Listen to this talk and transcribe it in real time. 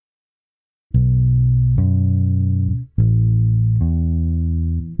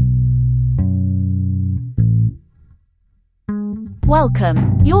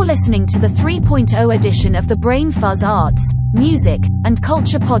Welcome. You're listening to the 3.0 edition of the Brain Fuzz Arts, Music, and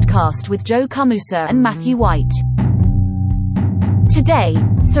Culture podcast with Joe Kamusa and Matthew White. Today,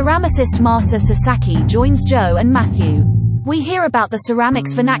 ceramicist Masa Sasaki joins Joe and Matthew. We hear about the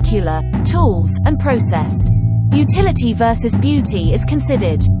ceramics vernacular, tools, and process. Utility versus beauty is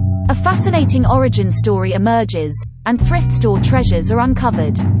considered. A fascinating origin story emerges, and thrift store treasures are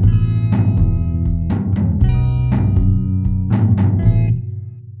uncovered.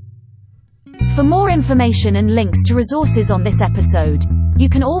 For more information and links to resources on this episode, you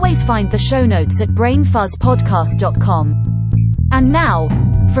can always find the show notes at brainfuzzpodcast.com. And now,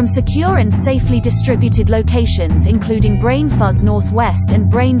 from secure and safely distributed locations including Brain Fuzz Northwest and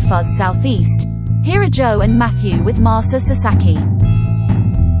Brain Fuzz Southeast, here are Joe and Matthew with Masa Sasaki.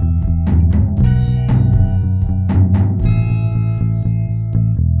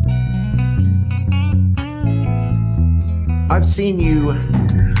 I've seen you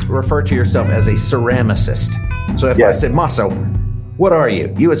refer to yourself as a ceramicist. So if I said, Masa, what are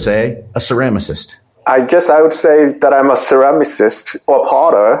you? You would say a ceramicist. I guess I would say that I'm a ceramicist or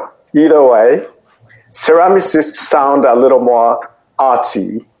potter. Either way, ceramicist sound a little more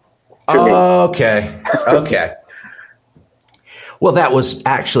artsy to me. Okay. Well, that was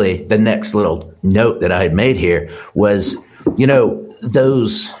actually the next little note that I had made here was,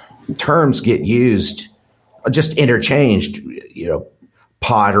 those terms get used, just interchanged,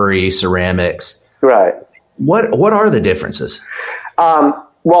 pottery, ceramics. Right. What are the differences?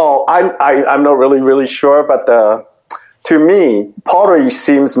 Well, I'm not really sure, but to me, pottery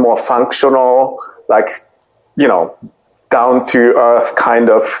seems more functional, like, down to earth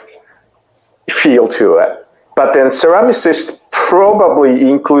kind of feel to it. But then ceramicists probably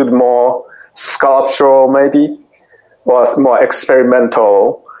include more sculptural maybe, or more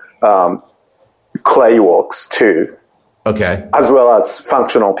experimental clay works too. Okay. As well as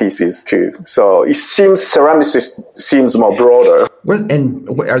functional pieces too. So it seems ceramicist seems more broader. And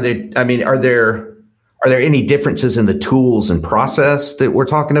are there any differences in the tools and process that we're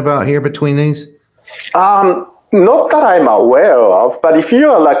talking about here between these? Not that I'm aware of, but if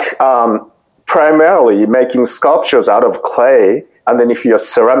you're like primarily making sculptures out of clay, and then if you're a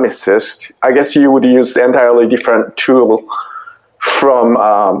ceramicist, I guess you would use entirely different tool from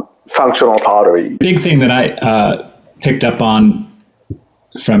functional pottery. Big thing that I picked up on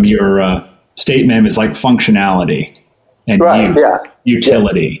from your statement is like functionality and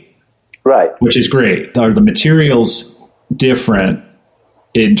utility. Yes. Right. Which is great. Are the materials different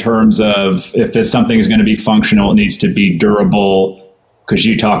in terms of if something is going to be functional, it needs to be durable? Because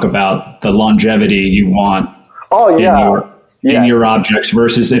you talk about the longevity you want in your objects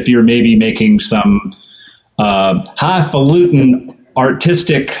versus if you're maybe making some highfalutin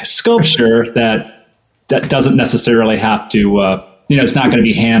artistic sculpture that doesn't necessarily have to, it's not going to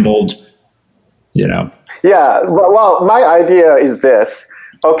be handled, Yeah. Well, my idea is this.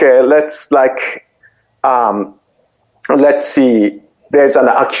 Okay, let's see. There's an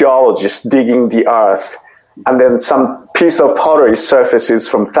archaeologist digging the earth, and then some piece of pottery surfaces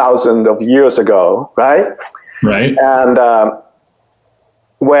from thousands of years ago, right? Right. And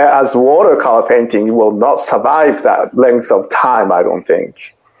whereas watercolor painting will not survive that length of time, I don't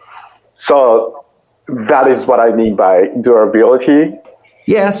think. So that is what I mean by durability.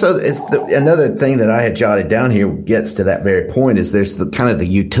 Yeah, so another thing that I had jotted down here gets to that very point is there's the kind of the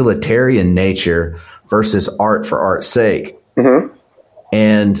utilitarian nature versus art for art's sake. Mm-hmm.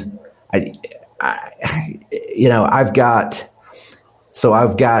 And I've got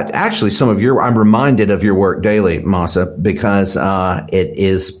actually some of I'm reminded of your work daily, Masa, because it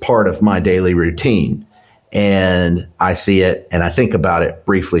is part of my daily routine. And I see it and I think about it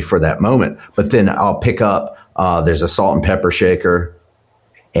briefly for that moment. But then I'll pick up, there's a salt and pepper shaker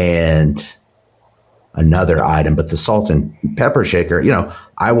and another item. But the salt and pepper shaker,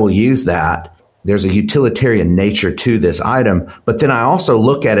 I will use that. There's a utilitarian nature to this item. But then I also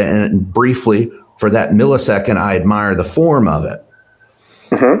look at it and briefly, for that millisecond, I admire the form of it.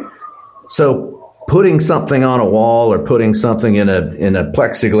 Mm-hmm. So putting something on a wall or putting something in a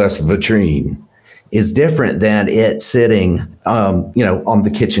plexiglass vitrine is different than it sitting, on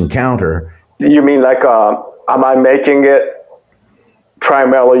the kitchen counter. You mean like, am I making it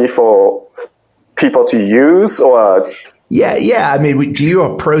primarily for people to use, or? Yeah. I mean, do you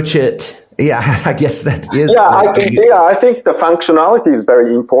approach it? Yeah, I guess that is. I think the functionality is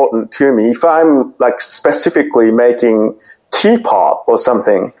very important to me. If I'm like specifically making teapot or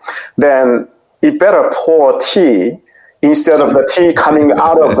something, then it better pour tea instead of the tea coming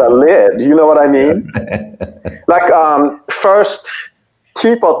out of the lid. You know what I mean? Like first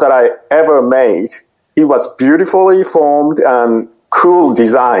teapot that I ever made, it was beautifully formed and cool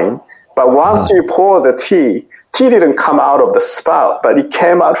design. But once you pour the tea didn't come out of the spout, but it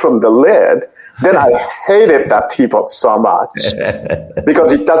came out from the lid. Then I hated that teapot so much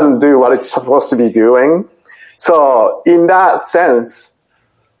because it doesn't do what it's supposed to be doing. So in that sense,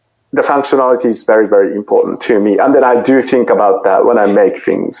 the functionality is very, very important to me. And then I do think about that when I make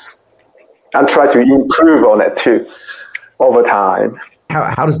things and try to improve on it too over time.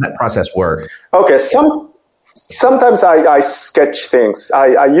 How does that process work? Okay, sometimes I sketch things.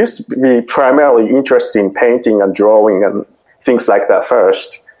 I used to be primarily interested in painting and drawing and things like that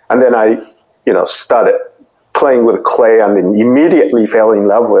first. And then I started playing with clay and then immediately fell in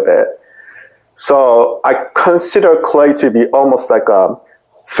love with it. So I consider clay to be almost like a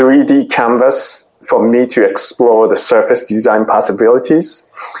 3D canvas for me to explore the surface design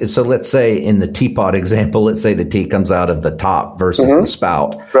possibilities. So let's say in the teapot example, let's say the tea comes out of the top versus the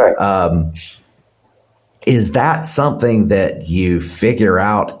spout. Right. Is that something that you figure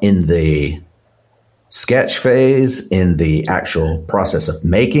out in the sketch phase, in the actual process of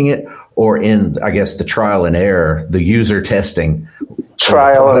making it, or in, I guess, the trial and error, the user testing?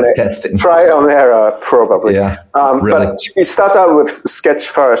 Trial and error, probably. Yeah, really. But it starts out with sketch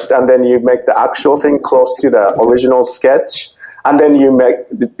first, and then you make the actual thing close to the original sketch, and then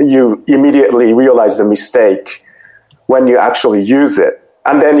you immediately realize the mistake when you actually use it,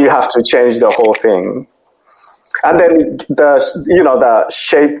 and then you have to change the whole thing. And then the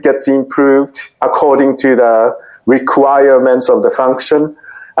shape gets improved according to the requirements of the function.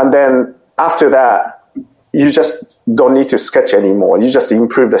 And then after that, you just don't need to sketch anymore. You just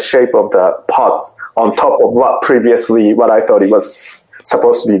improve the shape of the pots on top of what I thought it was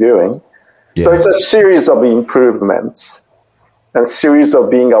supposed to be doing. Yeah. So it's a series of improvements and series of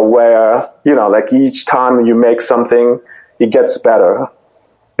being aware, like each time you make something, it gets better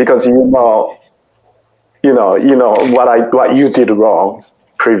because you know what you did wrong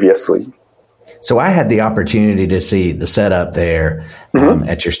previously. So I had the opportunity to see the setup there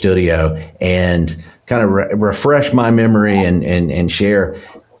at your studio and kind of refresh my memory and share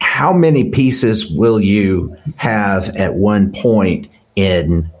how many pieces will you have at one point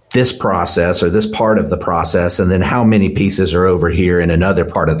in this process or this part of the process, and then how many pieces are over here in another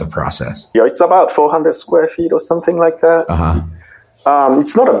part of the process? Yeah, it's about 400 square feet or something like that.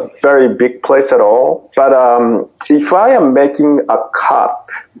 It's not a very big place at all, but if I am making a cup,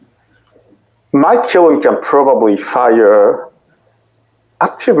 my kiln can probably fire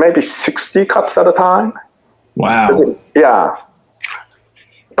up to maybe 60 cups at a time. Wow. Yeah.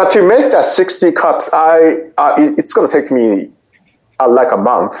 But to make that 60 cups, it's going to take me like a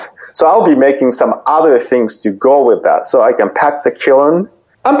month. So I'll be making some other things to go with that. So I can pack the kiln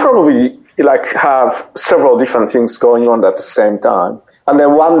and probably have several different things going on at the same time. And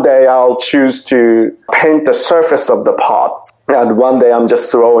then one day I'll choose to paint the surface of the pot. And one day I'm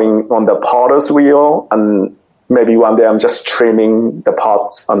just throwing on the potter's wheel. And maybe one day I'm just trimming the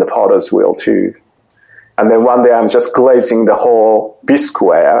pots on the potter's wheel too. And then one day I'm just glazing the whole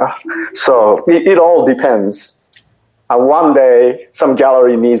bisqueware. So it all depends. And one day some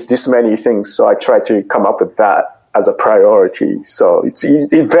gallery needs this many things. So I try to come up with that as a priority. So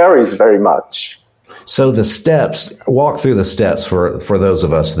it varies very much. So the steps, walk through the steps for those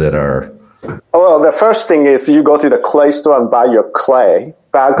of us that are... Well, the first thing is you go to the clay store and buy your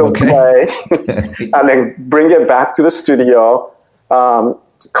bag of clay, and then bring it back to the studio,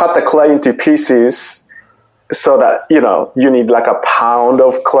 cut the clay into pieces so that, you need like a pound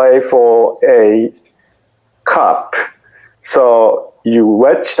of clay for a cup. So you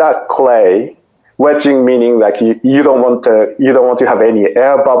wedge that clay, wedging meaning like you don't want to have any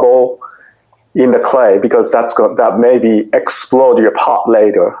air bubble in the clay because that maybe explode your pot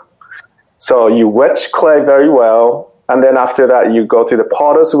later. So you wedge clay very well, and then after that you go to the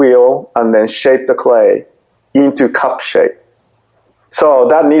potter's wheel and then shape the clay into cup shape. So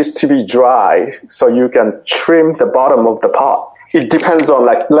that needs to be dry so you can trim the bottom of the pot. It depends on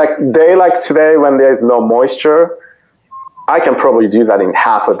like day like today when there's no moisture, I can probably do that in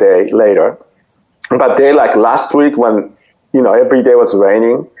half a day later. But day like last week when, every day was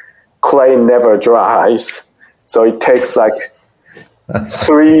raining, clay never dries. So it takes like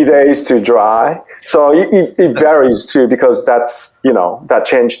 3 days to dry. So it varies too because that's, that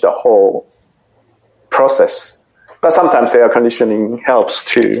changed the whole process. But sometimes air conditioning helps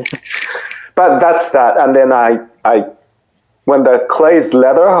too. But that's that. And then I when the clay is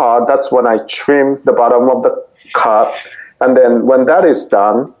leather hard, that's when I trim the bottom of the cup. And then when that is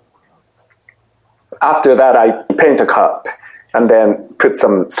done, after that, I paint a cup and then put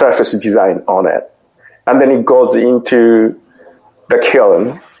some surface design on it. And then it goes into the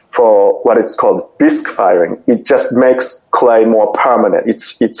kiln for what is called bisque firing. It just makes clay more permanent.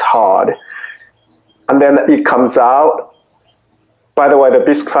 It's hard. And then it comes out. By the way, the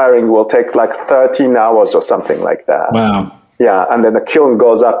bisque firing will take like 13 hours or something like that. Wow. Yeah, and then the kiln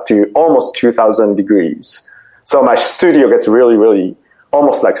goes up to almost 2,000 degrees. So my studio gets really, really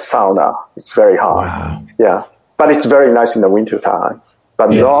almost like sauna. It's very hot. Wow. Yeah, but it's very nice in the winter time. But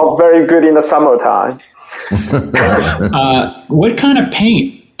not very good in the summertime. What kind of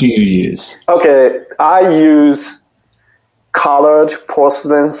paint do you use? Okay, I use colored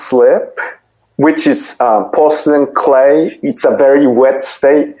porcelain slip, which is porcelain clay. It's a very wet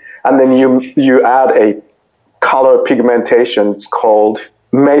state. And then you add a color pigmentation. It's called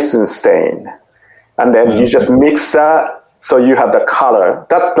mason stain. And then you just mix that so you have the color.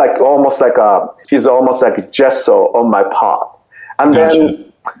 That's like almost like gesso on my pot. And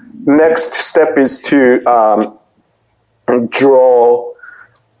then next step is to draw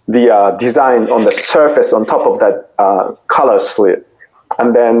the design on the surface on top of that color slip.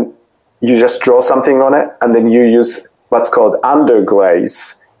 And then you just draw something on it, and then you use what's called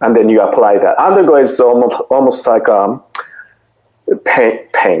underglaze, and then you apply that. Underglaze is almost like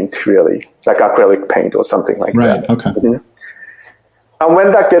paint, really, like acrylic paint or something like that. Right, okay. Mm-hmm. And when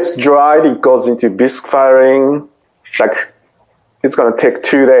that gets dried, it goes into bisque firing. Like, it's going to take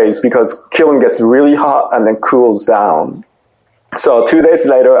 2 days because kiln gets really hot and then cools down. So 2 days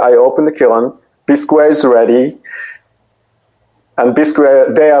later, I open the kiln, bisqueware is ready, and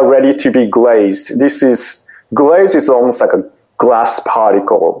bisqueware, they are ready to be glazed. Glaze is almost like a glass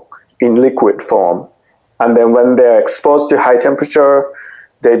particle in liquid form. And then when they're exposed to high temperature,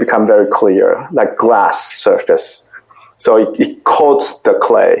 they become very clear, like glass surface. So it coats the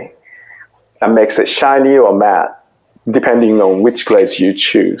clay and makes it shiny or matte, depending on which glaze you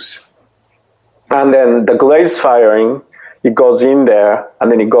choose. And then the glaze firing, it goes in there,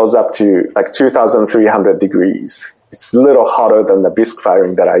 and then it goes up to like 2,300 degrees. It's a little hotter than the bisque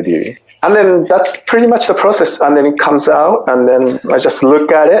firing that I do. And then that's pretty much the process. And then it comes out, and then I just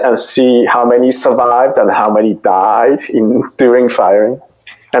look at it and see how many survived and how many died during firing.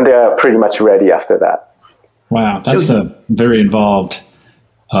 And they're pretty much ready after that. Wow, that's a very involved,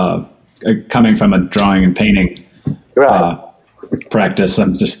 coming from a drawing and painting practice.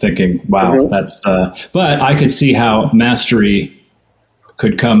 I'm just thinking, wow, that's, but I could see how mastery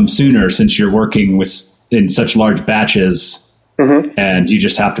could come sooner since you're working in such large batches, and you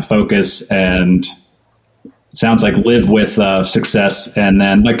just have to focus and it sounds like live with success. And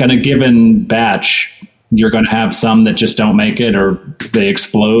then like on a given batch, you're going to have some that just don't make it, or they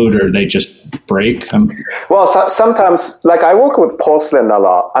explode, or they just break. Well, sometimes, like I work with porcelain a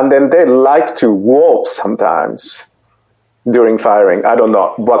lot, and then they like to warp sometimes during firing. I don't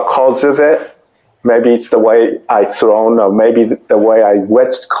know what causes it. Maybe it's the way I thrown, or maybe the way I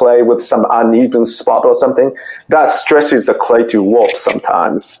wedged clay with some uneven spot or something. That stresses the clay to warp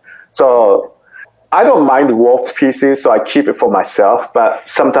sometimes. So I don't mind warped pieces, so I keep it for myself. But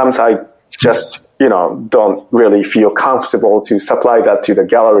sometimes I just, don't really feel comfortable to supply that to the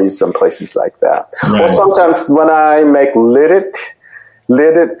galleries and places like that. Right. Or sometimes when I make lidded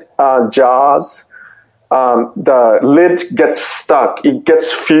jars, the lid gets stuck. It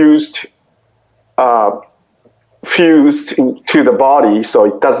gets fused to the body, so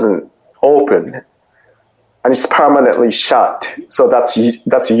it doesn't open, and it's permanently shut. So that's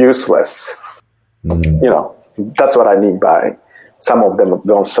useless. That's what I mean by some of them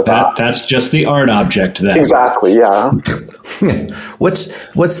don't survive. That's just the art object then. Exactly. Yeah. What's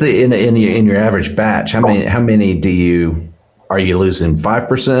the in your average batch? How many are you losing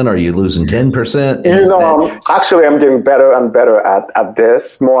 5%? Are you losing 10%? Actually, I'm getting better and better at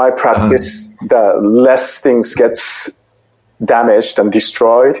this. More I practice, the less things gets damaged and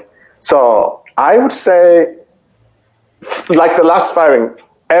destroyed. So I would say, like the last firing,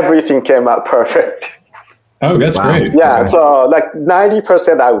 everything came out perfect. Oh, that's great. Yeah, okay. So like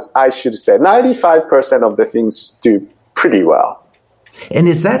 90%, I should say, 95% of the things do pretty well. And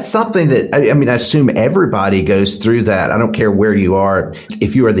is that something that, I assume everybody goes through that. I don't care where you are.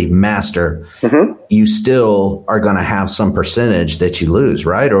 If you are the master, you still are going to have some percentage that you lose,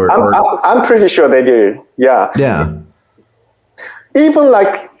 right? I'm pretty sure they do. Yeah. Yeah. Even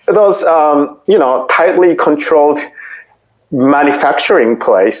like those, tightly controlled manufacturing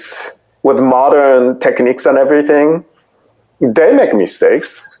place with modern techniques and everything, they make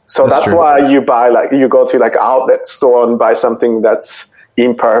mistakes. So that's why you go to like outlet store and buy something that's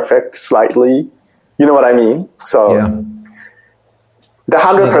imperfect slightly. You know what I mean? So the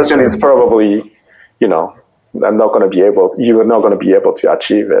 100% is probably, you're not going to be able to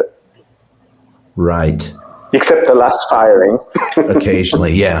achieve it. Right. except the last firing.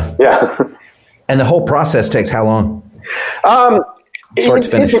 Occasionally, yeah. Yeah. And the whole process takes how long?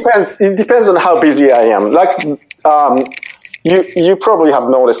 It depends. It depends on how busy I am. Like, you probably have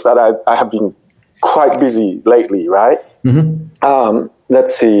noticed that I have been quite busy lately, right? Mm-hmm.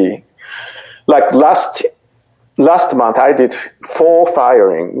 Let's see. Like last month, I did 4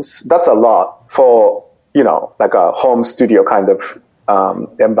 firings. That's a lot for, like a home studio kind of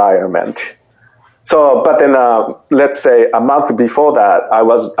environment. So, but then let's say a month before that, I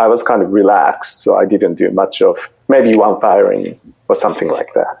was kind of relaxed, so I didn't do much of maybe 1 firing or something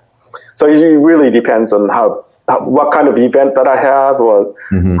like that. So it really depends on what kind of event that I have, or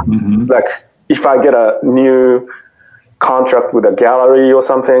like if I get a new contract with a gallery or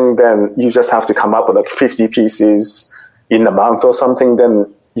something, then you just have to come up with like 50 pieces in a month or something.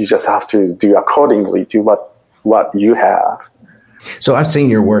 Then you just have to do accordingly to what you have. So I've seen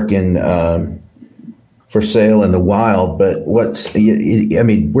your work in for sale in the wild, but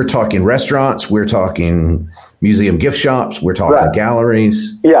we're talking restaurants, we're talking museum gift shops, we're talking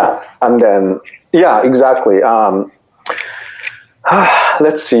galleries. Yeah, and then exactly.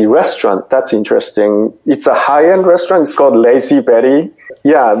 Let's see, restaurant. That's interesting. It's a high-end restaurant. It's called Lazy Betty.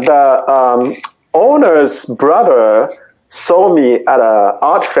 Yeah, the owner's brother saw me at an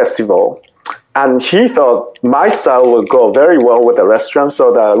art festival, and he thought my style would go very well with the restaurant.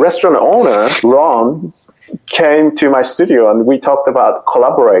 So the restaurant owner, Ron, came to my studio, and we talked about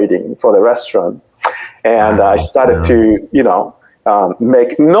collaborating for the restaurant. And I started to,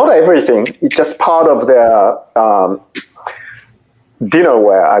 make not everything. It's just part of their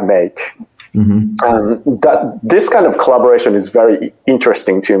dinnerware I make. Mm-hmm. This kind of collaboration is very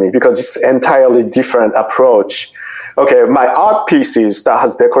interesting to me because it's entirely different approach. Okay, my art pieces that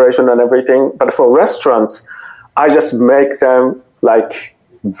has decoration and everything, but for restaurants, I just make them like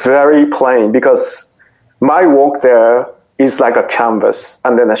very plain because my work there is like a canvas,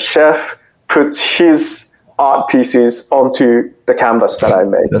 and then a chef puts his art pieces onto the canvas that I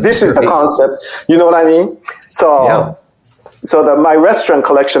make. This is the concept. You know what I mean? So, yeah. So my restaurant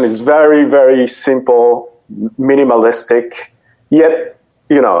collection is very, very simple, minimalistic, yet,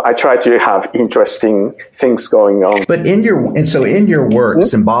 I try to have interesting things going on. But in your work,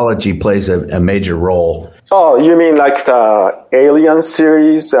 symbology plays a major role. Oh, you mean like the Alien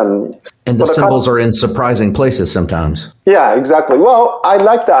series? And the symbols are in surprising places sometimes. Yeah, exactly. Well, I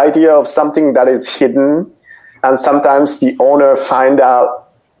like the idea of something that is hidden, and sometimes the owner find out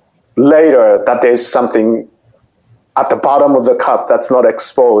later that there's something at the bottom of the cup that's not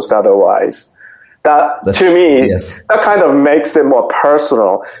exposed otherwise. That, to me, that kind of makes it more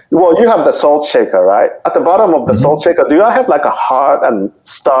personal. Well, you have the salt shaker, right? At the bottom of the salt shaker, do I have like a heart and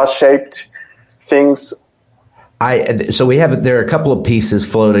star-shaped things? There are a couple of pieces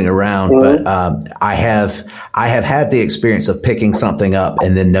floating around, but I have had the experience of picking something up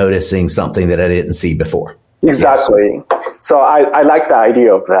and then noticing something that I didn't see before. Exactly. Yes. So I like the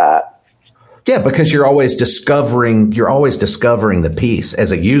idea of that. Yeah, because you're always discovering the piece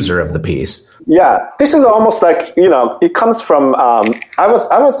as a user of the piece. Yeah, this is almost like, it comes from, I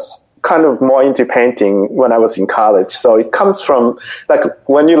was kind of more into painting when I was in college. So it comes from, like,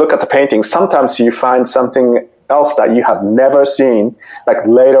 when you look at the painting, sometimes you find something else that you have never seen, like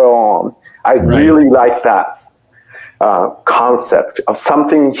later on. I really like that concept of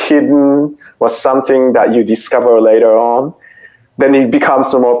something hidden or something that you discover later on. Then it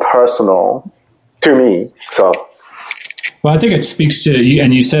becomes more personal to me. So, well, I think it speaks to you,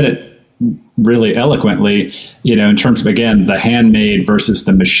 and you said it really eloquently, in terms of, again, the handmade versus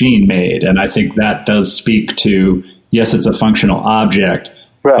the machine made. And I think that does speak to, yes, it's a functional object,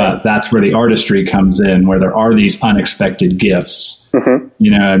 but that's where the artistry comes in, where there are these unexpected gifts,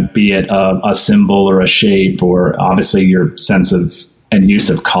 be it a symbol or a shape, or obviously your sense of and use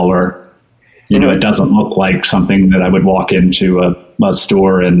of color. It doesn't look like something that I would walk into a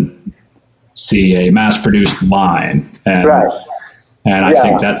store and see a mass-produced line. And I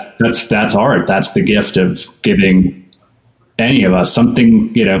think that's art. That's the gift of giving any of us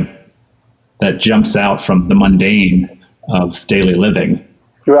something, that jumps out from the mundane of daily living.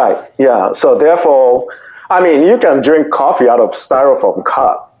 Right. Yeah. So therefore, you can drink coffee out of styrofoam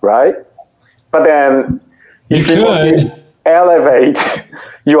cup, right? But then if you want to elevate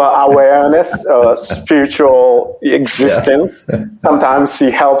your awareness or spiritual existence, sometimes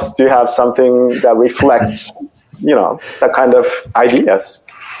it helps to have something that reflects, that kind of ideas.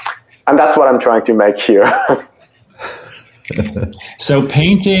 And that's what I'm trying to make here. So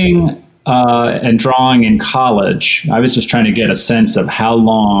painting and drawing in college, I was just trying to get a sense of how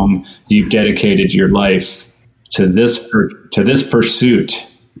long you've dedicated your life to this pursuit.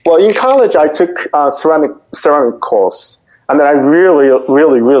 Well, in college, I took a ceramic course, and then I really,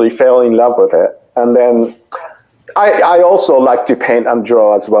 really, really fell in love with it. And then I also like to paint and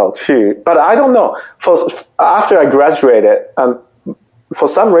draw as well too. But I don't know. After I graduated, for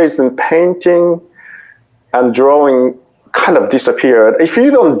some reason, painting and drawing kind of disappeared. If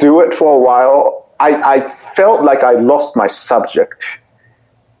you don't do it for a while, I felt like I lost my subject.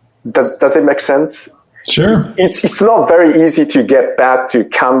 Does it make sense? Sure. It's not very easy to get back to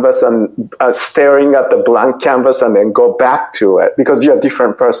canvas and staring at the blank canvas and then go back to it because you're a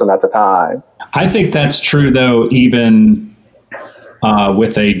different person at the time. I think that's true, though, even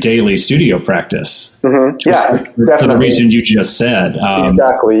with a daily studio practice. Mm-hmm. Yeah, definitely. For the reason you just said.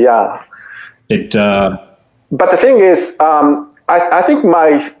 Exactly, yeah. But the thing is, I think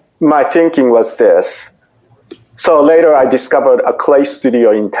my thinking was this. So later I discovered a clay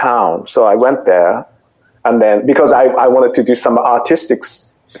studio in town. So I went there. And then because I wanted to do some artistic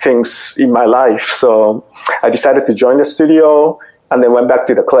things in my life. So I decided to join the studio and then went back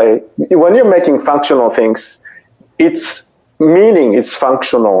to the clay. When you're making functional things, its meaning is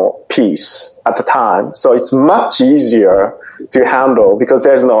functional piece at the time. So it's much easier to handle because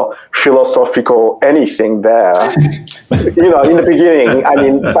there's no philosophical anything there. In the beginning, I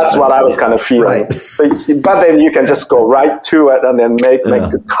mean, that's what I was kind of feeling. Right. But then you can just go right to it and then make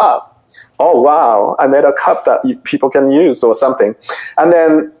the cup. Oh, wow, I made a cup that people can use or something. And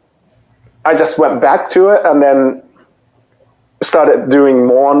then I just went back to it and then started doing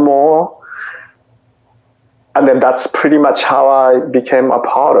more and more. And then that's pretty much how I became a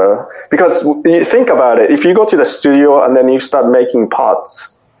potter. Because you think about it, if you go to the studio and then you start making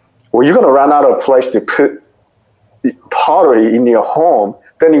pots, well, you're going to run out of place to put pottery in your home.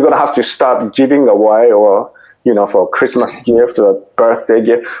 Then you're going to have to start giving away or, for a Christmas gift or a birthday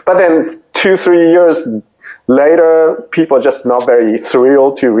gift. But then 2-3 years later, people are just not very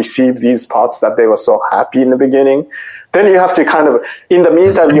thrilled to receive these pots that they were so happy in the beginning. Then you have to kind of, in the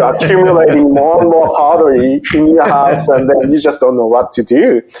meantime, you're accumulating more and more pottery in your house, and then you just don't know what to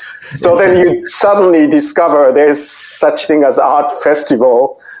do. So then you suddenly discover there's such thing as art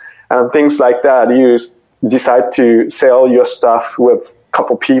festival and things like that. You decide to sell your stuff with a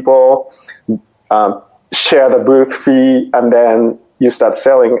couple people, share the booth fee, and then you start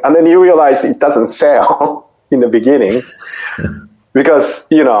selling. And then you realize it doesn't sell in the beginning because,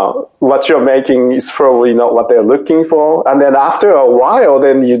 what you're making is probably not what they're looking for. And then after a while,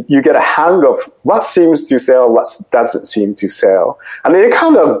 then you get a hang of what seems to sell, what doesn't seem to sell. And then you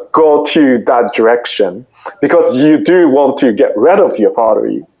kind of go to that direction because you do want to get rid of your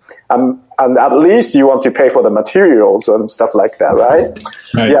pottery. And at least you want to pay for the materials and stuff like that, right?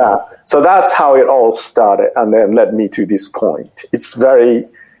 Right. Yeah. So that's how it all started and then led me to this point. I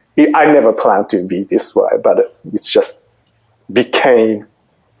never planned to be this way, but it's just became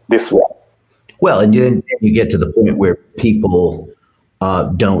this way. Well, and then you get to the point where people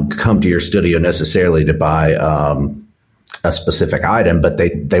don't come to your studio necessarily to buy a specific item, but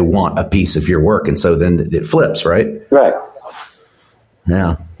they want a piece of your work. And so then it flips, right? Right.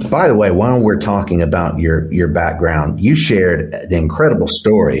 Now, by the way, while we're talking about your background, you shared an incredible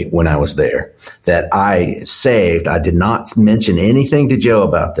story when I was there that I saved. I did not mention anything to Joe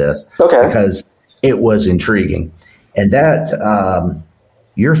about this because it was intriguing. And that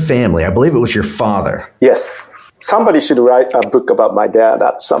your family, I believe it was your father. Yes. Somebody should write a book about my dad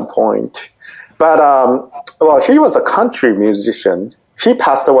at some point. But, he was a country musician. He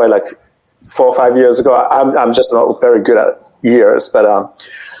passed away like 4 or 5 years ago. I'm just not very good at years, but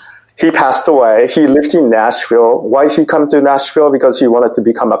he passed away. He lived in Nashville. Why he come to Nashville? Because he wanted to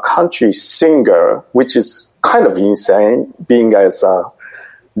become a country singer, which is kind of insane, being as a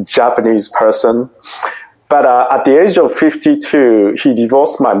Japanese person. But at the age of 52, he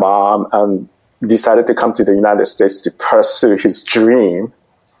divorced my mom and decided to come to the United States to pursue his dream.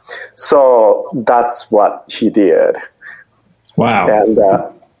 So that's what he did. Wow. And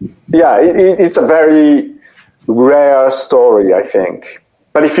it's a very rare story, I think.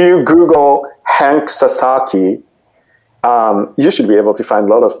 But if you Google Hank Sasaki, you should be able to find a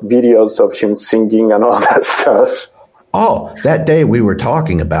lot of videos of him singing and all that stuff. Oh, that day we were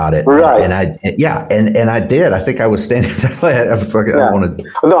talking about it. Right. And I did. I think I was standing there. I was like, yeah.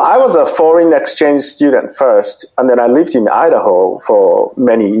 No, I was a foreign exchange student first, and then I lived in Idaho for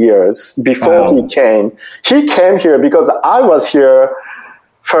many years before he came. He came here because I was here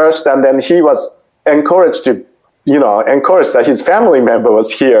first, and then he was encouraged that his family member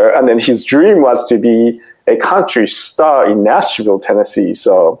was here, and then his dream was to be a country star in Nashville, Tennessee.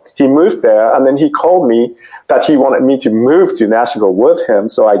 So he moved there, and then he called me that he wanted me to move to Nashville with him,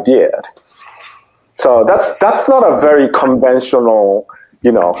 so I did. So that's not a very conventional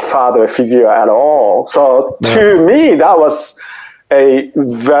father figure at all. So to me, that was a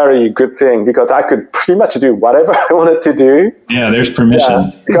very good thing because I could pretty much do whatever I wanted to do. Yeah, there's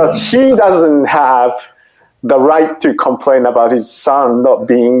permission. Because he doesn't have the right to complain about his son not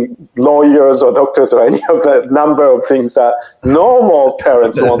being lawyers or doctors or any of the number of things that normal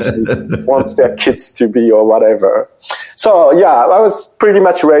parents wants their kids to be or whatever. So yeah, I was pretty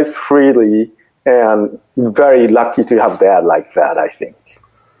much raised freely and very lucky to have dad like that, I think.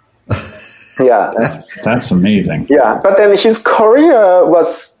 Yeah. That's amazing. Yeah. But then his career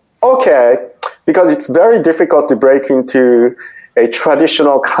was okay because it's very difficult to break into a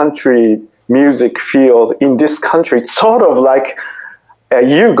traditional country music field in this country. It's sort of like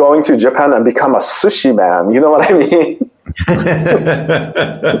you going to Japan and become a sushi man. You know what I mean?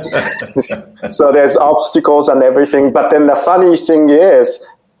 So there's obstacles and everything. But then the funny thing is,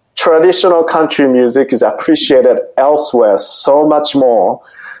 traditional country music is appreciated elsewhere so much more.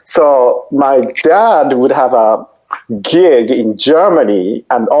 So my dad would have a gig in Germany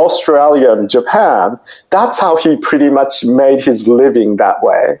and Australia and Japan. That's how he pretty much made his living that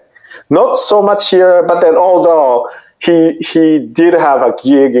way. Not so much here, but then although he did have a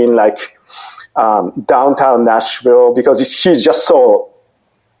gig in downtown Nashville because he's just so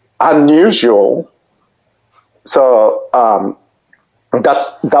unusual. So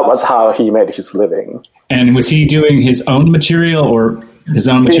that was how he made his living. And was he doing his own material or his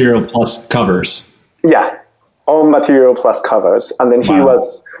own material plus covers? Yeah, own material plus covers. And then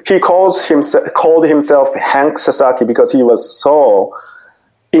he called himself Hank Sasaki because he was so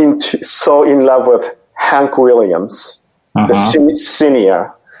in love with Hank Williams, the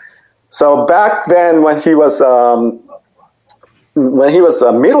senior. So back then, when he was a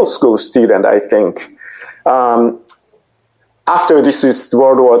middle school student, I think, after this is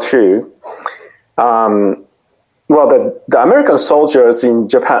World War II, the American soldiers in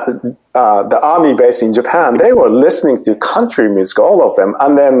Japan, the army base in Japan, they were listening to country music, all of them.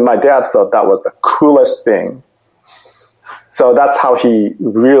 And then my dad thought that was the coolest thing. So that's how he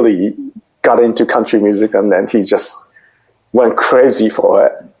really got into country music, and then he just went crazy for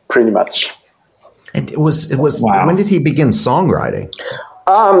it, pretty much. And it was. Wow. When did he begin songwriting?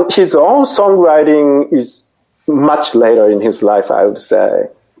 His own songwriting is much later in his life, I would say.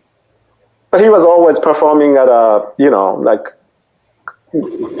 But he was always performing at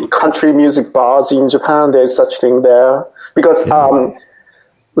country music bars in Japan. There's such thing there because the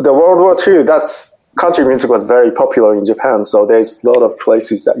World War II, country music was very popular in Japan, so there's a lot of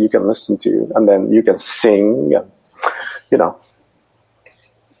places that you can listen to, and then you can sing,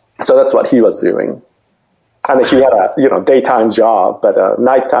 So that's what he was doing. And he had a, daytime job, but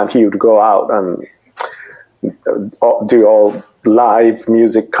nighttime he would go out and do all live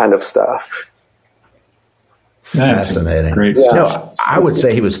music kind of stuff. Fascinating. Great stuff. I would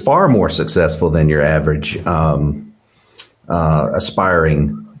say he was far more successful than your average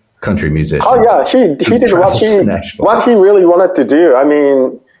aspiring country musician. Oh yeah, he did what he really wanted to do. I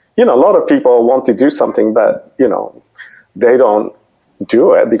mean, a lot of people want to do something, but they don't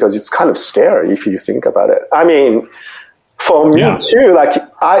do it because it's kind of scary if you think about it. I mean, for me too,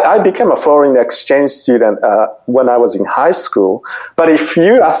 I became a foreign exchange student when I was in high school. But if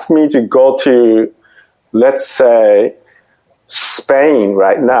you ask me to go to, let's say, Spain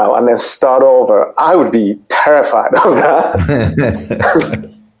right now and then start over, I would be terrified of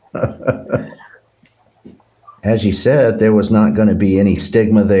that. As you said, there was not going to be any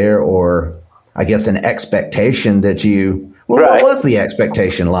stigma there, or I guess an expectation that you. Well, right. What was the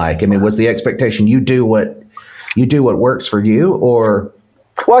expectation like? I mean, was the expectation you do what works for you, or?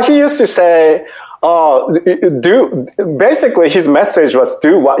 Well, he used to say, basically his message was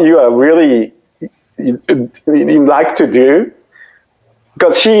do what you are really you like to do.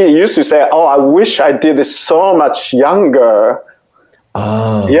 Because he used to say, I wish I did this so much younger.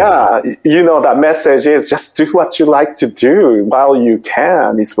 Oh. Yeah, that message is just do what you like to do while you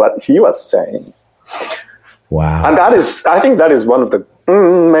can, is what he was saying. Wow. And I think that is one of the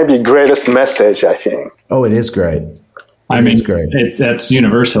maybe greatest message, I think. Oh, it is great. It's great. That's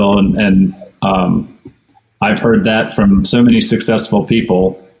universal. And I've heard that from so many successful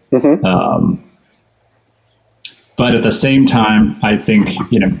people. Mm-hmm. But at the same time, I think,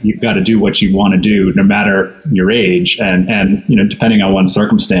 you've got to do what you want to do no matter your age and depending on one's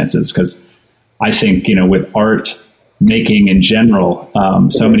circumstances. Because I think, with art making in general,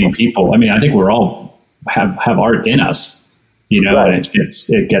 so many people, I think we're all have art in us, right. And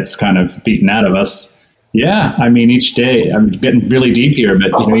it gets kind of beaten out of us. Yeah. Each day, I'm getting really deep here,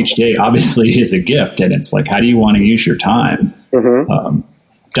 but each day obviously is a gift, and it's like, how do you want to use your time? Mm-hmm.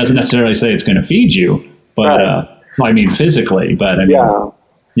 Doesn't necessarily say it's going to feed you, but, right. Well, I mean, physically, but I mean,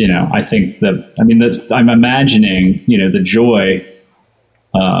 Yeah. I think I'm imagining, the joy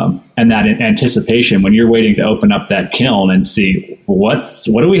and that anticipation when you're waiting to open up that kiln and see what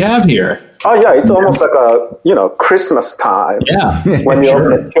do we have here? Oh yeah, it's almost like a Christmas time. Yeah, when you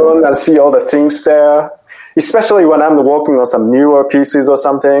sure. open the kiln and see all the things there, especially when I'm working on some newer pieces or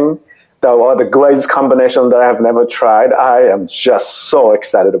something, or the glaze combination that I have never tried. I am just so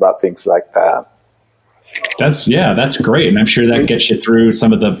excited about things like that. That's great, and I'm sure that gets you through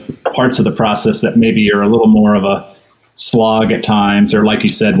some of the parts of the process that maybe are a little more of a slog at times, or like you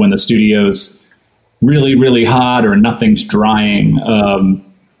said, when the studio's really, really hot or nothing's drying.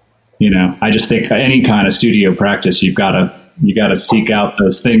 I just think any kind of studio practice, you gotta seek out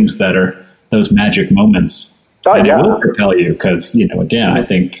those things that are those magic moments, and it will propel you. Because again, I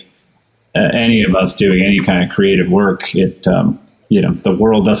think any of us doing any kind of creative work, the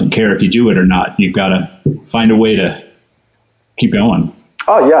world doesn't care if you do it or not. You've got to find a way to keep going.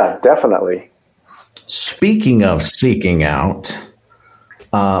 Oh yeah, definitely. Speaking of seeking out,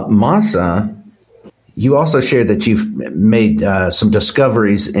 Masa, you also shared that you've made some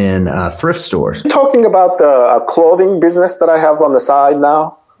discoveries in thrift stores. Talking about the clothing business that I have on the side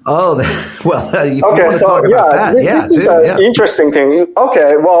now. Oh, well, okay, so this is an interesting thing.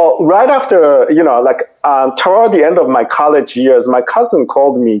 Okay, well, right after, toward the end of my college years, my cousin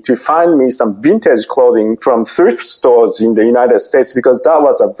called me to find me some vintage clothing from thrift stores in the United States, because that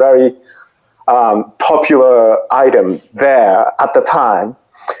was a very popular item there at the time.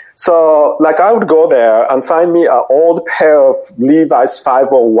 So, I would go there and find me an old pair of Levi's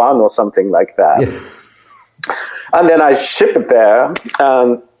 501 or something like that. Yeah. And then I ship it there,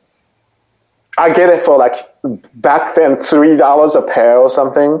 and I get it for back then $3 a pair or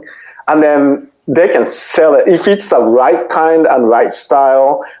something. And then they can sell it. If it's the right kind and right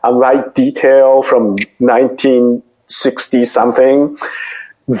style and right detail from 1960 something,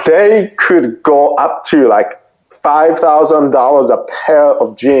 they could go up to $5,000 a pair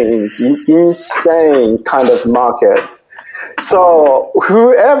of jeans, insane kind of market. So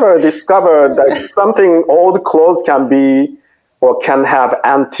whoever discovered that something old clothes can be or can have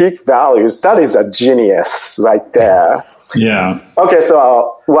antique values, that is a genius right there. Yeah. Okay,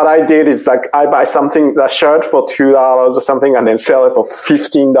 so what I did is I buy a shirt for $2 or something, and then sell it for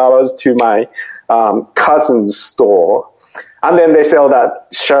 $15 to my cousin's store. And then they sell that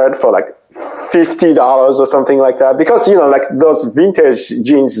shirt for $50 or something like that. Because, those vintage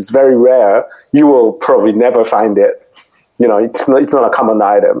jeans is very rare. You will probably never find it. It's not a common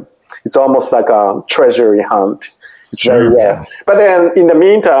item. It's almost like a treasury hunt. It's very rare. But then in the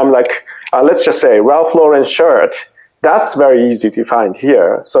meantime, let's just say Ralph Lauren shirt, that's very easy to find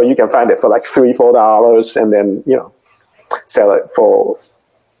here. So you can find it for $3, $4 and then, sell it for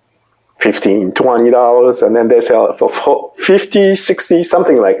 $15, $20, and then they sell it for $50, $60,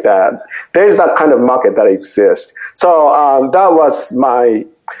 something like that. There's that kind of market that exists. So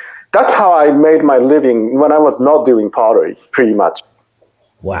that's how I made my living when I was not doing pottery, pretty much.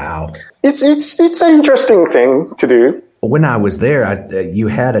 Wow. It's an interesting thing to do. When I was there, you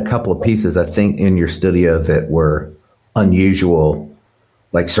had a couple of pieces, I think, in your studio that were unusual,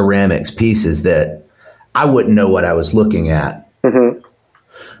 like ceramics pieces that I wouldn't know what I was looking at. Mm-hmm.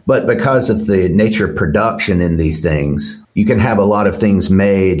 But because of the nature of production in these things, you can have a lot of things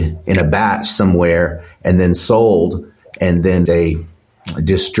made in a batch somewhere and then sold, and then they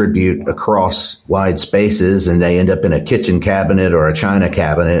distribute across wide spaces, and they end up in a kitchen cabinet or a china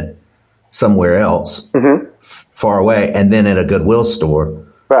cabinet somewhere else, far away, and then at a Goodwill store.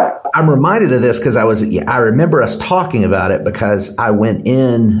 Right. I'm reminded of this because I remember us talking about it, because I was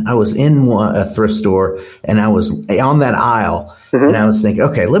in a thrift store, and I was on that aisle, and I was thinking,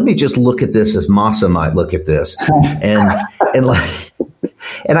 okay, let me just look at this as Masa might look at this, and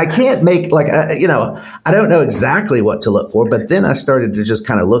I can't make I don't know exactly what to look for, but then I started to just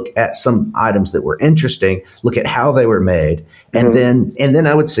kind of look at some items that were interesting, look at how they were made, and then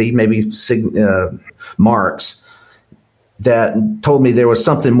I would see maybe marks that told me there was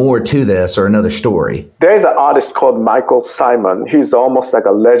something more to this or another story. There's an artist called Michael Simon. He's almost like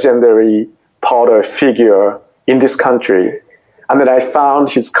a legendary potter figure in this country. And then I found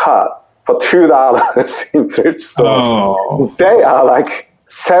his cut for $2 in thrift store. Oh. They are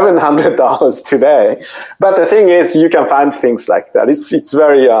 $700 today. But the thing is, you can find things like that. It's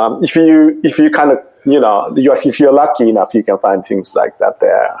very, if you kind of, if you're lucky enough, you can find things like that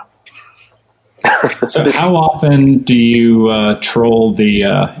there. So how often do you troll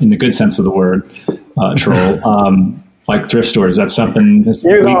in the good sense of the word, troll, thrift stores? That's something that's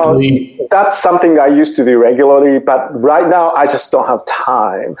weekly? That's something I used to do regularly, but right now I just don't have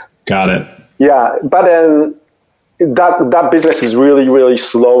time. Got it. Yeah, but then that business is really, really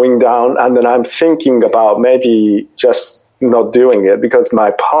slowing down. And then I'm thinking about maybe just not doing it because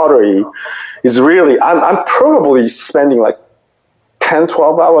my pottery is really, I'm probably spending like 10,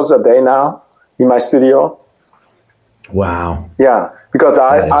 12 hours a day now in my studio. Wow. Yeah. Because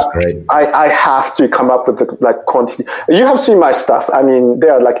I have to come up with the like quantity. You have seen my stuff. I mean, they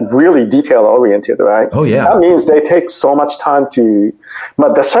are like really detail oriented, right? Oh yeah. That means they take so much time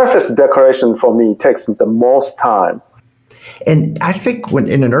but the surface decoration for me takes the most time. And I think when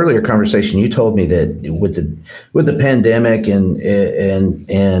in an earlier conversation, you told me that with the pandemic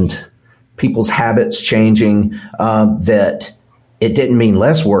and people's habits changing, that it didn't mean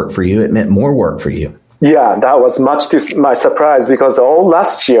less work for you. It meant more work for you. Yeah, that was much to my surprise because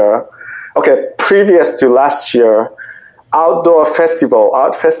previous to last year,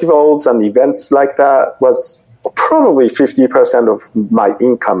 art festivals and events like that was probably 50% of my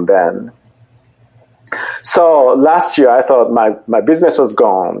income then. So last year I thought my business was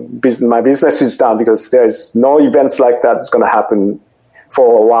gone. My business is done because there's no events like that that's going to happen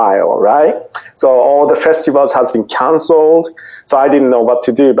for a while, right? So all the festivals has been canceled. So I didn't know what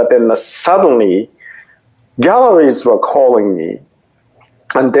to do. But then suddenly galleries were calling me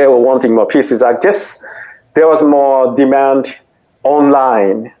and they were wanting more pieces. I guess there was more demand for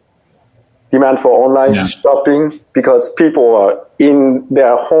online shopping because people are in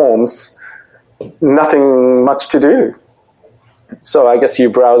their homes, nothing much to do. So I guess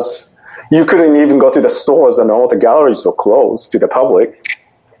you couldn't even go to the stores and all the galleries were closed to the public.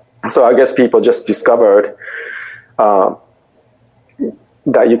 So I guess people just discovered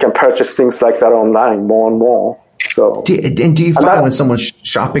that you can purchase things like that online more and more. So, do you find when someone's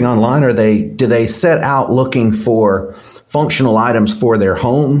shopping online, do they set out looking for functional items for their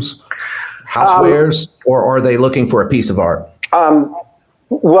homes, housewares, or are they looking for a piece of art?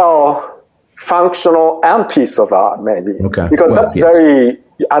 Well, functional and piece of art, maybe. Okay. Because that's very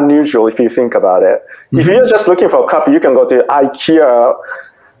unusual if you think about it. Mm-hmm. If you're just looking for a cup, you can go to IKEA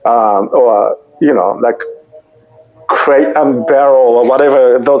or like Crate and Barrel or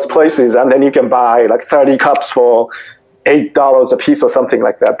whatever those places, and then you can buy like 30 cups for $8 a piece or something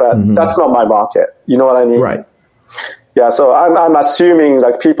like that. But that's not my market. You know what I mean? Right. Yeah. So I'm assuming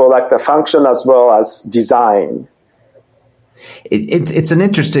like people like the function as well as design. It's an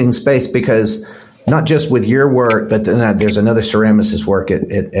interesting space because not just with your work, but then there's another ceramicist work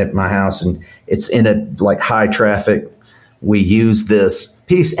at my house, and it's in a like high traffic. We use this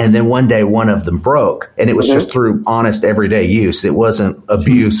piece, and then one day one of them broke, and it was just through honest everyday use. It wasn't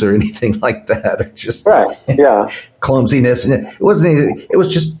abuse or anything like that. It just clumsiness, and it wasn't. It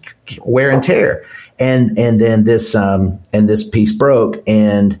was just wear and tear, and then this piece broke,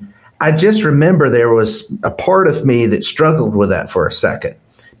 and I just remember there was a part of me that struggled with that for a second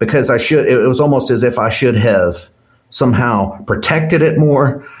because it was almost as if I should have somehow protected it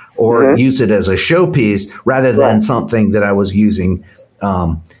more or use it as a showpiece rather than something that I was using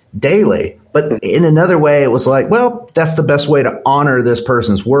daily. But in another way, it was like, well, that's the best way to honor this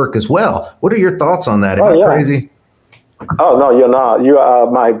person's work as well. What are your thoughts on that? Am I crazy? Oh, no, you're not. You are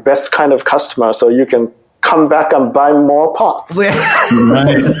my best kind of customer, so you can come back and buy more pots.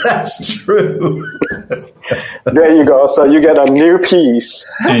 Right. That's true. There you go. So you get a new piece.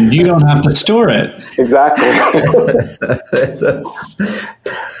 And you don't have to store it. Exactly. But,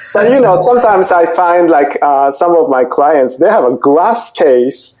 sometimes I find like some of my clients, they have a glass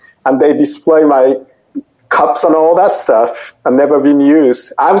case and they display my cups and all that stuff and never been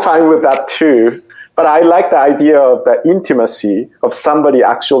used. I'm fine with that too. But I like the idea of the intimacy of somebody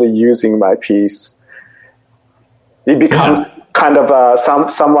actually using my piece. It becomes kind of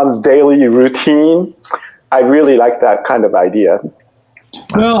someone's daily routine. I really like that kind of idea.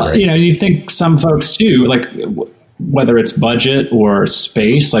 Well, you think some folks too, like whether it's budget or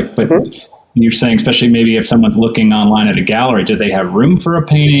space, like, but you're saying, especially maybe if someone's looking online at a gallery, do they have room for a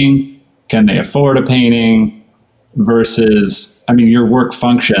painting? Can they afford a painting? Versus, your work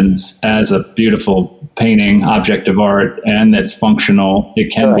functions as a beautiful painting, object of art, and that's functional.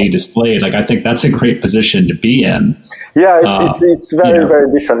 It can be displayed. Like, I think that's a great position to be in. Yeah, it's very,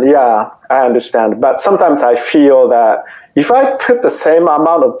 very different. Yeah, I understand. But sometimes I feel that if I put the same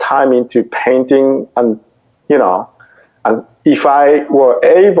amount of time into painting and if I were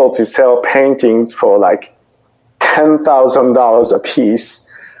able to sell paintings for like $10,000 a piece,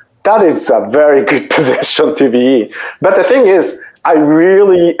 that is a very good position to be in. But the thing is, I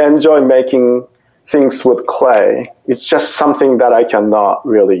really enjoy making things with clay. It's just something that I cannot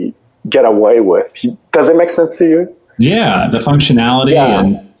really get away with. Does it make sense to you? Yeah, the functionality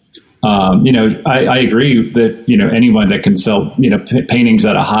and, I agree that, anyone that can sell, paintings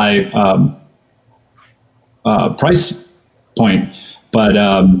at a high price point. But,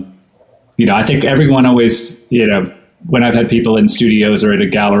 I think everyone always, when I've had people in studios or at a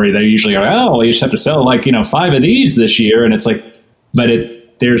gallery, they usually are, oh, well, you just have to sell 5 of these this year. And it's like, but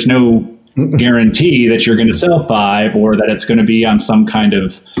there's no guarantee that you're going to sell 5 or that it's going to be on some kind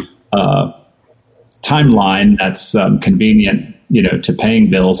of timeline that's convenient, to paying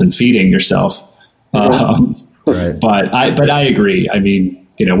bills and feeding yourself. Right. But I agree. I mean,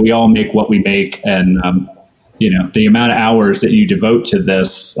 we all make what we make, and the amount of hours that you devote to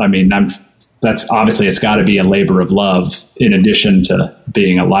this. I mean, that's obviously it's got to be a labor of love in addition to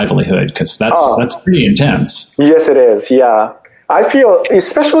being a livelihood, because that's pretty intense. Yes, it is. Yeah. I feel,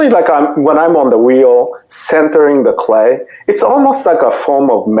 especially when I'm on the wheel, centering the clay, it's almost like a form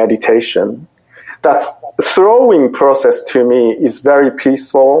of meditation. That throwing process to me is very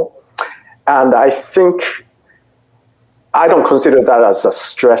peaceful. And I think I don't consider that as a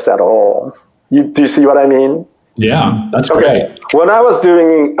stress at all. Do you see what I mean? Yeah, that's great. Okay. When I was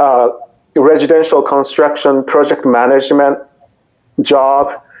doing residential construction project management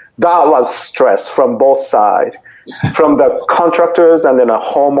job, that was stress from both sides. From the contractors and then the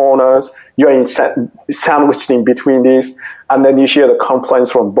homeowners, you're sandwiched in between these, and then you hear the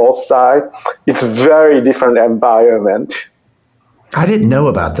complaints from both sides. It's very different environment. I didn't know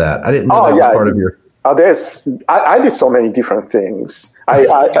about that. I didn't know that was part of your... I did so many different things.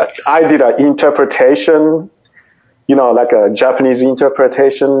 I did an interpretation, like a Japanese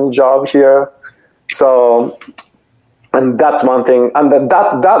interpretation job here. So... And that's one thing. And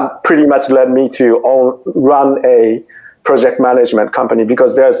that pretty much led me to run a project management company,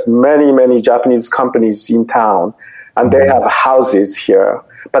 because there's many, many Japanese companies in town, and they have houses here,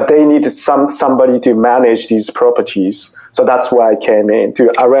 but they needed somebody to manage these properties. So that's why I came in to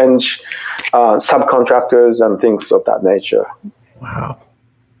arrange subcontractors and things of that nature. Wow.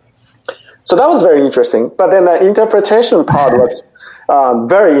 So that was very interesting. But then the interpretation part was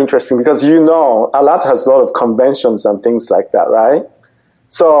very interesting, because a lot has a lot of conventions and things like that, right?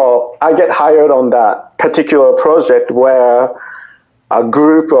 So I get hired on that particular project where a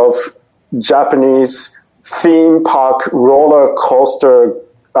group of Japanese theme park roller coaster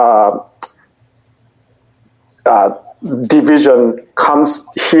division comes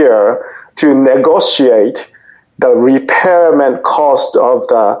here to negotiate the repairment cost of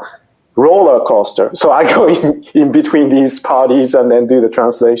the roller coaster. So I go in between these parties and then do the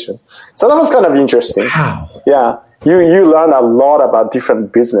translation. So that was kind of interesting. Wow. Yeah. You learn a lot about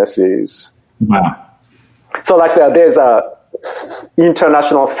different businesses. Wow. So there's a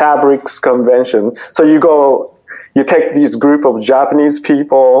international fabrics convention. So you take this group of Japanese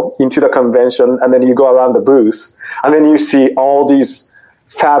people into the convention, and then you go around the booth, and then you see all these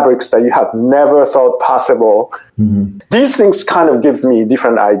fabrics that you have never thought possible. Mm-hmm. These things kind of gives me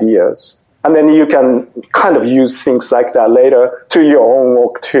different ideas. And then you can kind of use things like that later to your own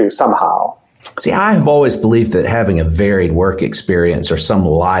work too, somehow. See, I have always believed that having a varied work experience or some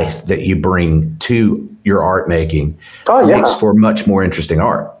life that you bring to your art making makes for much more interesting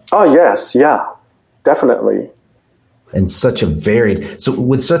art. Oh, yes. Yeah, definitely. And with such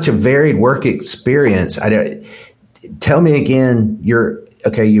a varied work experience, tell me again,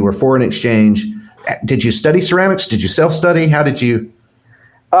 you were foreign exchange. Did you study ceramics? Did you self-study? How did you?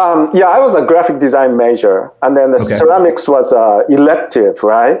 I was a graphic design major, and then the ceramics was elective,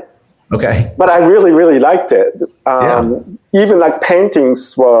 right? Okay. But I really, really liked it. Even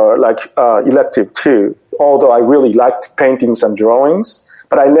paintings were elective too, although I really liked paintings and drawings,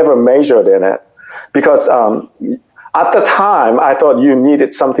 but I never majored in it because at the time I thought you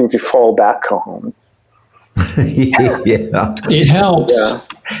needed something to fall back on. Yeah. It helps.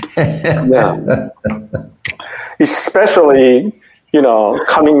 Yeah. Especially,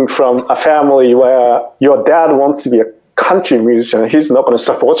 coming from a family where your dad wants to be a country musician, he's not going to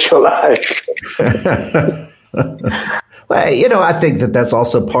support your life. Well, I think that's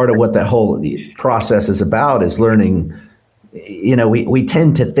also part of what that whole process is about, is learning. We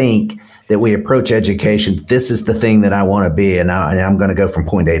tend to think that we approach education, this is the thing that I want to be, and I'm going to go from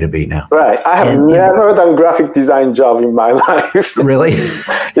point A to B now. Right. I have never done graphic design job in my life. Really?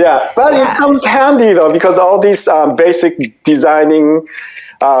 Yeah. But it comes handy, though, because all these basic designing,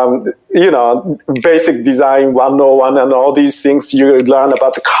 basic design 101 and all these things, you learn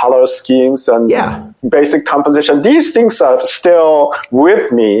about the color schemes and basic composition. These things are still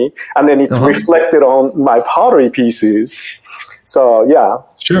with me, and then it's reflected on my pottery pieces. So, yeah.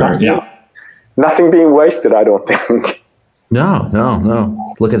 Sure, Nothing being wasted, I don't think. No.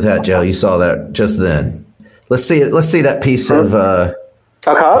 Look at that, Joe. You saw that just then. Let's see it. Let's see that piece of a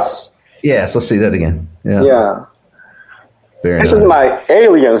cup? Yes, let's see that again. Yeah. Very this nice. is my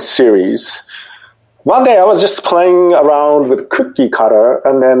Alien series. one day I was just playing around with cookie cutter,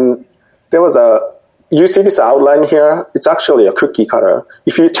 and then there was you see this outline here? It's actually a cookie cutter.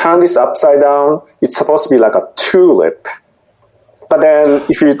 If you turn this upside down, it's supposed to be like a tulip. But then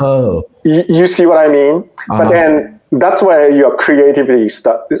if you see what I mean? But then that's where your creativity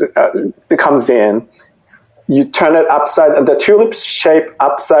comes in. You turn it the tulip's shape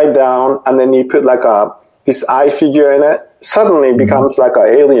upside down, and then you put like this eye figure in it. Suddenly it becomes like an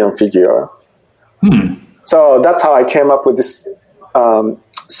alien figure. So that's how I came up with this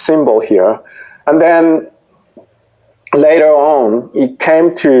symbol here. And then later on,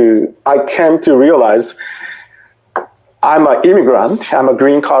 I came to realize I'm an immigrant. I'm a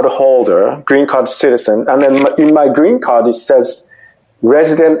green card holder, green card citizen. And then in my green card, it says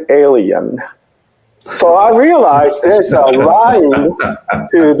resident alien. So I realized there's a line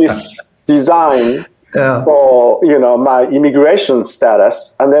to this design for, my immigration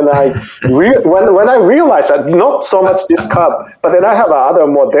status. And then when I realized that, not so much this cup, but then I have another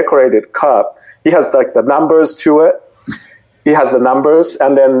more decorated cup. It has like the numbers to it. It has the numbers,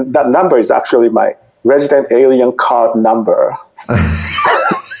 and then that number is actually my resident alien card number.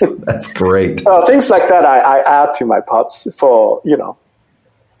 That's great. Things like that I add to my pots for,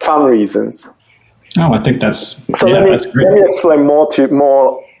 fun reasons. Oh, I think that's great. Let me explain more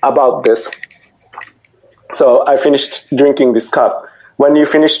about this. So I finished drinking this cup. When you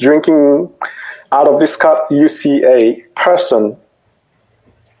finish drinking out of this cup, you see a person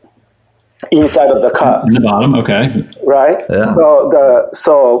inside of the cup. In the bottom, okay. Right? Yeah.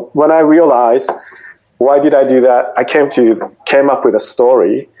 So when I realized, why did I do that? I came up with a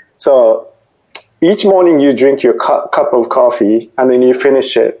story. So each morning you drink your cup of coffee, and then you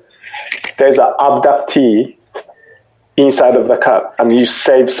finish it. There's an abductee inside of the cup, and you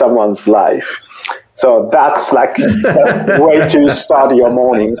save someone's life. So that's like a way to start your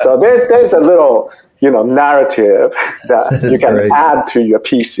morning. So there's a little, narrative that you can add to your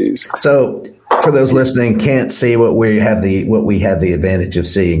pieces. So for those listening, can't see what we have the advantage of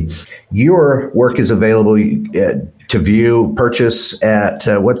seeing. Your work is available to view, purchase at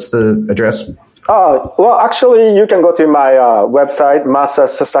what's the address? Well, actually, you can go to my website,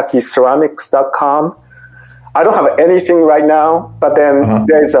 masasasakiceramics.com. I don't have anything right now, but then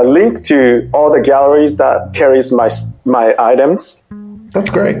there's a link to all the galleries that carries my items. That's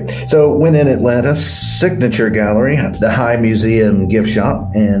great. So when in Atlanta, Signature Gallery, the High Museum Gift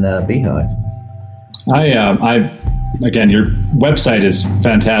Shop, and Beehive. Again, your website is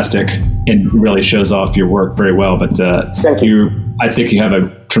fantastic and really shows off your work very well. But thank you. I think you have a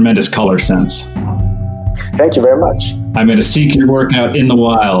tremendous color sense. Thank you very much. I'm going to seek your work out in the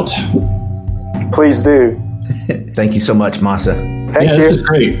wild. Please do. Thank you so much, Masa. Thank you. This was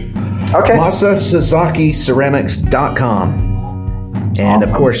great. Okay. MasaSasakiCeramics.com. And,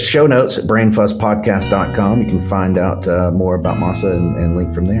 of course, show notes at brainfuzzpodcast.com. You can find out more about Masa and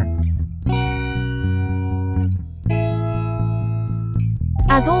link from there.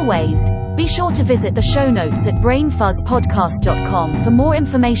 As always, be sure to visit the show notes at brainfuzzpodcast.com for more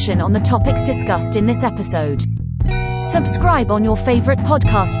information on the topics discussed in this episode. Subscribe on your favorite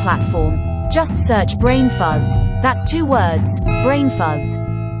podcast platform. Just search Brain Fuzz. That's 2 words, Brain Fuzz.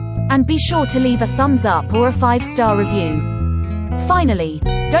 And be sure to leave a thumbs up or a 5-star review. Finally,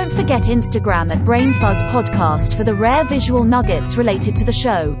 don't forget Instagram at Brain Fuzz Podcast for the rare visual nuggets related to the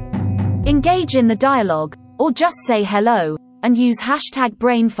show. Engage in the dialogue, or just say hello, and use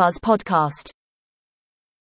 #BrainFuzzPodcast.